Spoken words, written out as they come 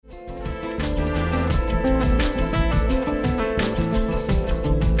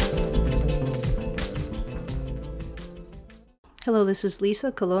Hello, this is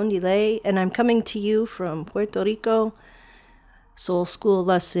Lisa Colon Delay, and I'm coming to you from Puerto Rico, Soul School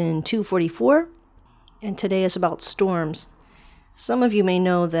Lesson 244, and today is about storms. Some of you may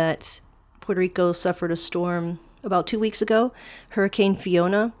know that Puerto Rico suffered a storm about 2 weeks ago, Hurricane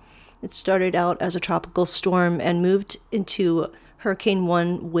Fiona. It started out as a tropical storm and moved into Hurricane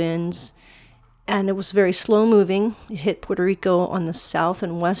 1 winds, and it was very slow moving. It hit Puerto Rico on the south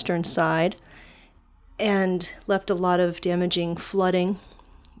and western side and left a lot of damaging flooding,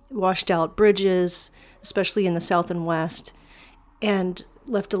 washed out bridges, especially in the south and west, and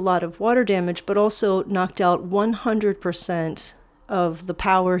left a lot of water damage, but also knocked out 100% of the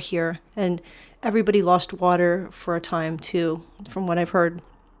power here. And everybody lost water for a time too, from what I've heard.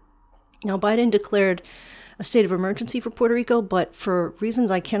 Now, Biden declared a state of emergency for Puerto Rico, but for reasons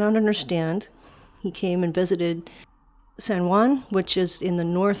I cannot understand, he came and visited San Juan, which is in the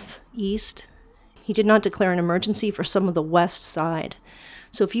northeast. He did not declare an emergency for some of the west side.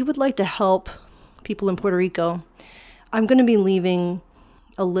 So if you would like to help people in Puerto Rico, I'm going to be leaving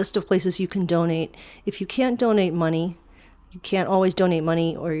a list of places you can donate. If you can't donate money, you can't always donate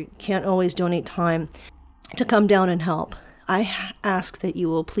money, or you can't always donate time to come down and help. I ask that you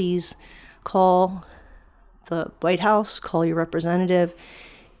will please call the White House, call your representative,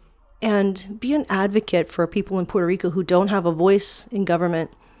 and be an advocate for people in Puerto Rico who don't have a voice in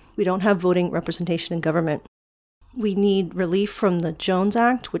government. We don't have voting representation in government. We need relief from the Jones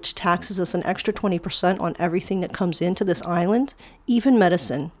Act, which taxes us an extra 20% on everything that comes into this island, even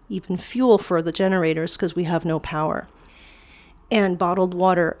medicine, even fuel for the generators because we have no power. And bottled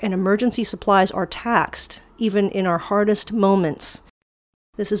water and emergency supplies are taxed, even in our hardest moments.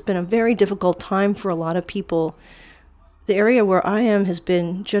 This has been a very difficult time for a lot of people. The area where I am has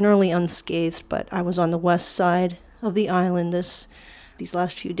been generally unscathed, but I was on the west side of the island these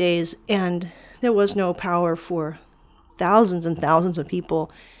last few days, and there was no power for thousands and thousands of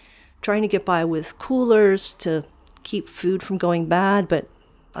people trying to get by with coolers to keep food from going bad, but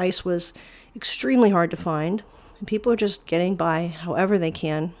ice was extremely hard to find, and people are just getting by however they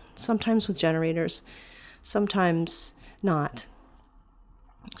can, sometimes with generators, sometimes not.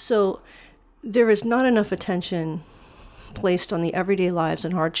 So there is not enough attention placed on the everyday lives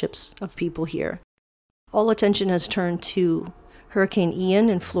and hardships of people here. All attention has turned to Hurricane Ian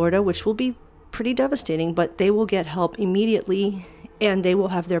in Florida, which will be pretty devastating, but they will get help immediately and they will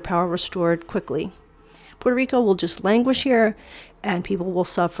have their power restored quickly. Puerto Rico will just languish here and people will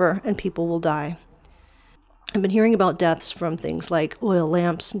suffer and people will die. I've been hearing about deaths from things like oil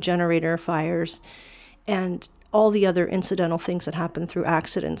lamps, generator fires, and all the other incidental things that happen through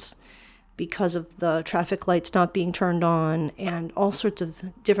accidents because of the traffic lights not being turned on and all sorts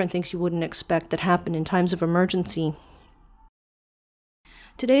of different things you wouldn't expect that happen in times of emergency.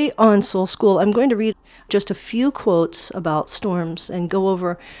 Today on Soul School, I'm going to read just a few quotes about storms and go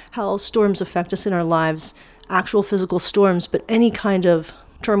over how storms affect us in our lives, actual physical storms, but any kind of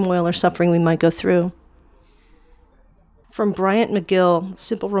turmoil or suffering we might go through. From Bryant McGill,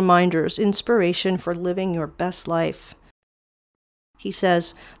 Simple Reminders, Inspiration for Living Your Best Life. He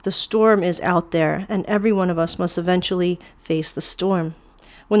says, "The storm is out there, and every one of us must eventually face the storm.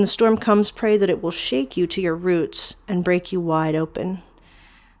 When the storm comes, pray that it will shake you to your roots and break you wide open.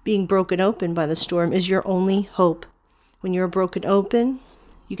 Being broken open by the storm is your only hope. When you're broken open,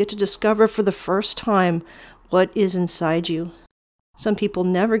 you get to discover for the first time what is inside you. Some people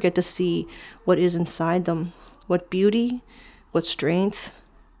never get to see what is inside them, what beauty, what strength,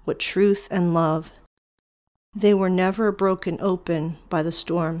 what truth and love. They were never broken open by the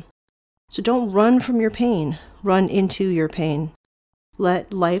storm. So don't run from your pain, run into your pain.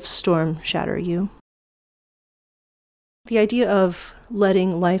 Let life's storm shatter you." The idea of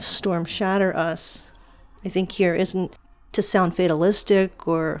letting life's storm shatter us, I think here isn't to sound fatalistic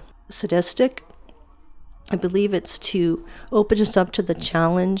or sadistic. I believe it's to open us up to the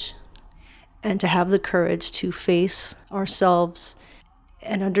challenge and to have the courage to face ourselves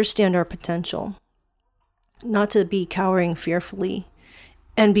and understand our potential. Not to be cowering fearfully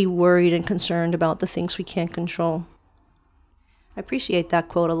and be worried and concerned about the things we can't control. I appreciate that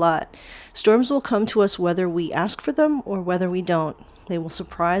quote a lot. Storms will come to us whether we ask for them or whether we don't. They will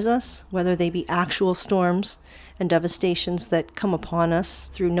surprise us, whether they be actual storms and devastations that come upon us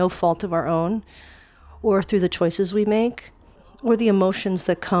through no fault of our own, or through the choices we make, or the emotions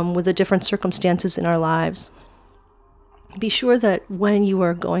that come with the different circumstances in our lives. Be sure that when you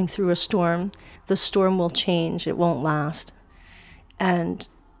are going through a storm, the storm will change. It won't last. And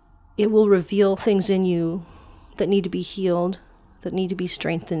it will reveal things in you that need to be healed, that need to be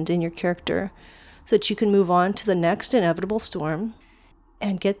strengthened in your character, so that you can move on to the next inevitable storm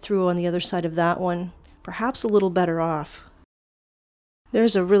and get through on the other side of that one, perhaps a little better off.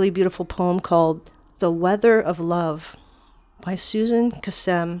 There's a really beautiful poem called The Weather of Love by Susan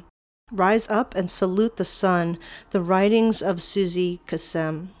Kassem. Rise up and salute the sun, the writings of Susie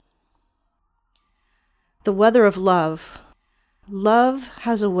Kassem. The weather of love. Love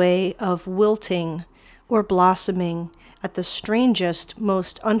has a way of wilting or blossoming at the strangest,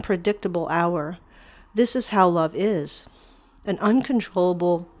 most unpredictable hour. This is how love is, an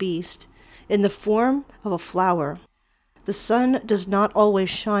uncontrollable beast in the form of a flower. The sun does not always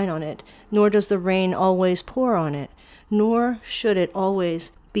shine on it, nor does the rain always pour on it, nor should it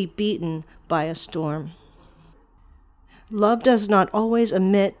always be beaten by a storm. Love does not always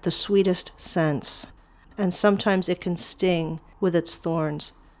emit the sweetest scents, and sometimes it can sting with its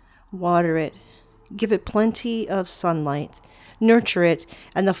thorns. Water it, give it plenty of sunlight, nurture it,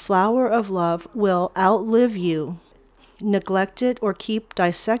 and the flower of love will outlive you. Neglect it or keep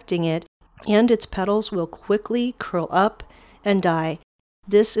dissecting it, and its petals will quickly curl up and die.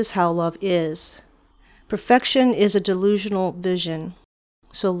 This is how love is. Perfection is a delusional vision.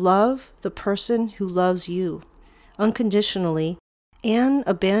 So love the person who loves you unconditionally, and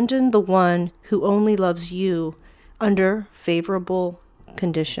abandon the one who only loves you under favorable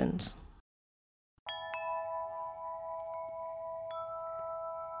conditions.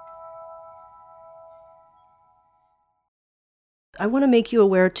 I want to make you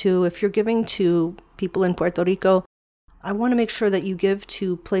aware too, if you're giving to people in Puerto Rico, I want to make sure that you give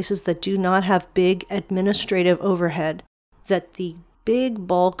to places that do not have big administrative overhead, that the big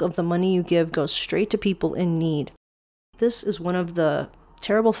bulk of the money you give goes straight to people in need. This is one of the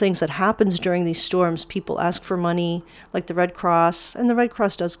terrible things that happens during these storms. People ask for money, like the Red Cross, and the Red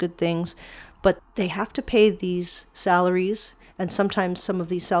Cross does good things, but they have to pay these salaries, and sometimes some of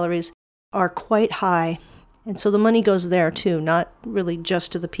these salaries are quite high. And so the money goes there too, not really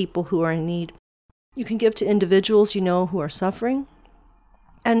just to the people who are in need. You can give to individuals you know who are suffering.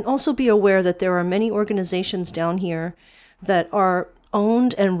 And also be aware that there are many organizations down here that are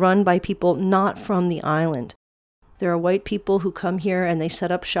owned and run by people not from the island. There are white people who come here and they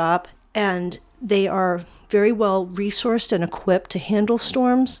set up shop, and they are very well resourced and equipped to handle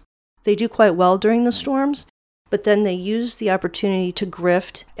storms. They do quite well during the storms, but then they use the opportunity to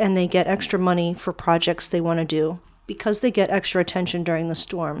grift, and they get extra money for projects they want to do because they get extra attention during the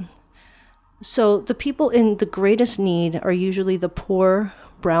storm. So the people in the greatest need are usually the poor,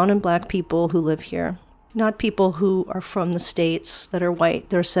 brown and black people who live here, not people who are from the States that are white.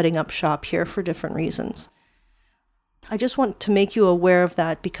 They're setting up shop here for different reasons. I just want to make you aware of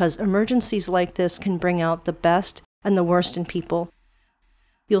that because emergencies like this can bring out the best and the worst in people.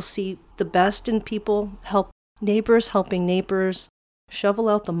 You'll see the best in people help neighbors helping neighbors, shovel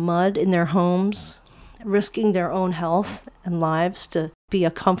out the mud in their homes, risking their own health and lives to be a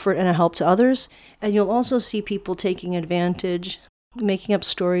comfort and a help to others. And you'll also see people taking advantage, making up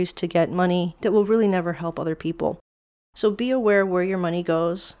stories to get money that will really never help other people. So be aware where your money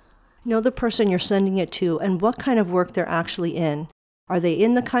goes. Know the person you're sending it to and what kind of work they're actually in. Are they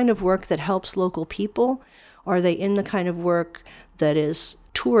in the kind of work that helps local people? Are they in the kind of work that is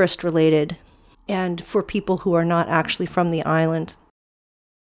tourist related and for people who are not actually from the island?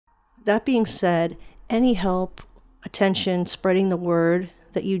 That being said, any help, attention, spreading the word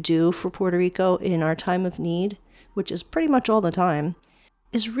that you do for Puerto Rico in our time of need, which is pretty much all the time,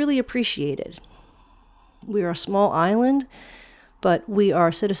 is really appreciated. We are a small island, but we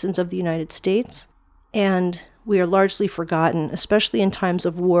are citizens of the United States, and we are largely forgotten, especially in times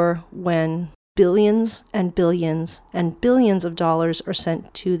of war when billions and billions and billions of dollars are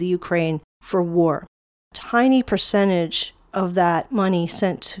sent to the Ukraine for war. A tiny percentage of that money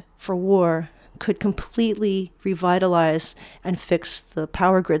sent for war could completely revitalize and fix the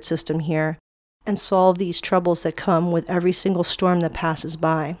power grid system here and solve these troubles that come with every single storm that passes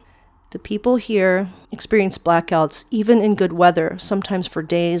by. The people here experience blackouts even in good weather, sometimes for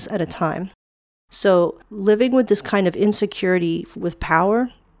days at a time. So living with this kind of insecurity with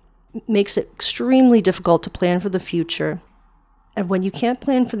power makes it extremely difficult to plan for the future. And when you can't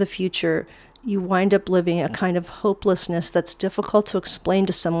plan for the future, you wind up living a kind of hopelessness that's difficult to explain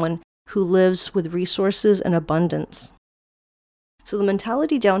to someone who lives with resources and abundance. So the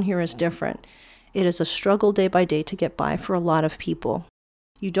mentality down here is different. It is a struggle day by day to get by for a lot of people.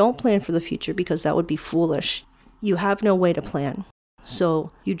 You don't plan for the future because that would be foolish. You have no way to plan.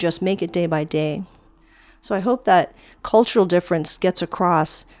 So you just make it day by day. So I hope that cultural difference gets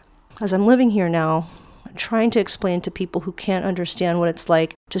across. As I'm living here now, I'm trying to explain to people who can't understand what it's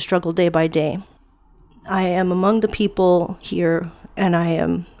like to struggle day by day. I am among the people here, and I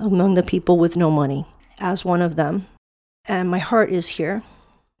am among the people with no money, as one of them. And my heart is here.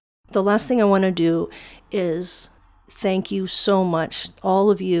 The last thing I want to do is Thank you so much, all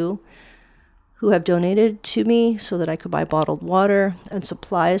of you who have donated to me so that I could buy bottled water and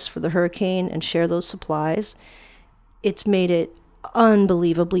supplies for the hurricane and share those supplies. It's made it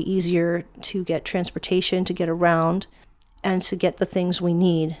unbelievably easier to get transportation, to get around, and to get the things we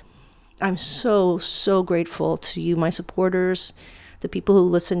need. I'm so, so grateful to you, my supporters, the people who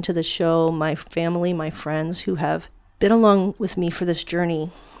listen to the show, my family, my friends who have been along with me for this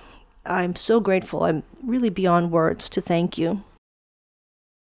journey. I'm so grateful. I'm really beyond words to thank you.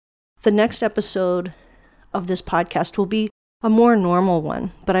 The next episode of this podcast will be a more normal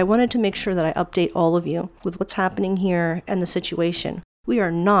one, but I wanted to make sure that I update all of you with what's happening here and the situation. We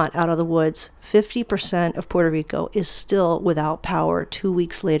are not out of the woods. 50% of Puerto Rico is still without power 2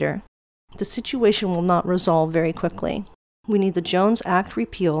 weeks later. The situation will not resolve very quickly. We need the Jones Act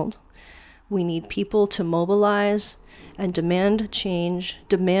repealed. We need people to mobilize and demand change,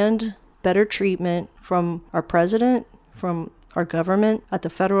 demand better treatment from our president, from our government at the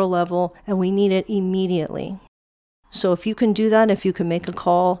federal level, and we need it immediately. So if you can do that, if you can make a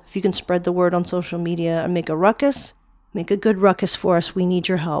call, if you can spread the word on social media and make a ruckus, make a good ruckus for us. We need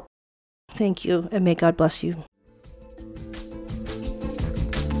your help. Thank you, and may God bless you.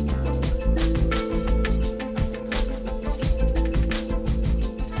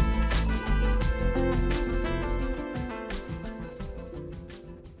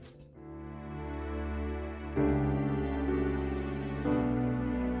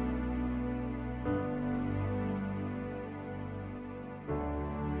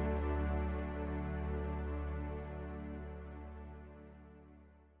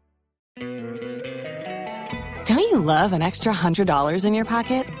 Don't you love an extra $100 in your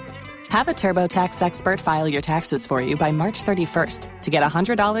pocket? Have a TurboTax expert file your taxes for you by March 31st to get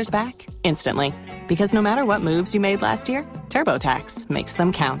 $100 back instantly. Because no matter what moves you made last year, TurboTax makes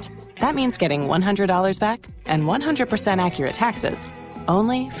them count. That means getting $100 back and 100% accurate taxes,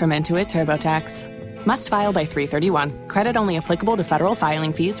 only from Intuit TurboTax. Must file by 3/31. Credit only applicable to federal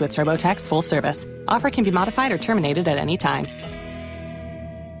filing fees with TurboTax full service. Offer can be modified or terminated at any time.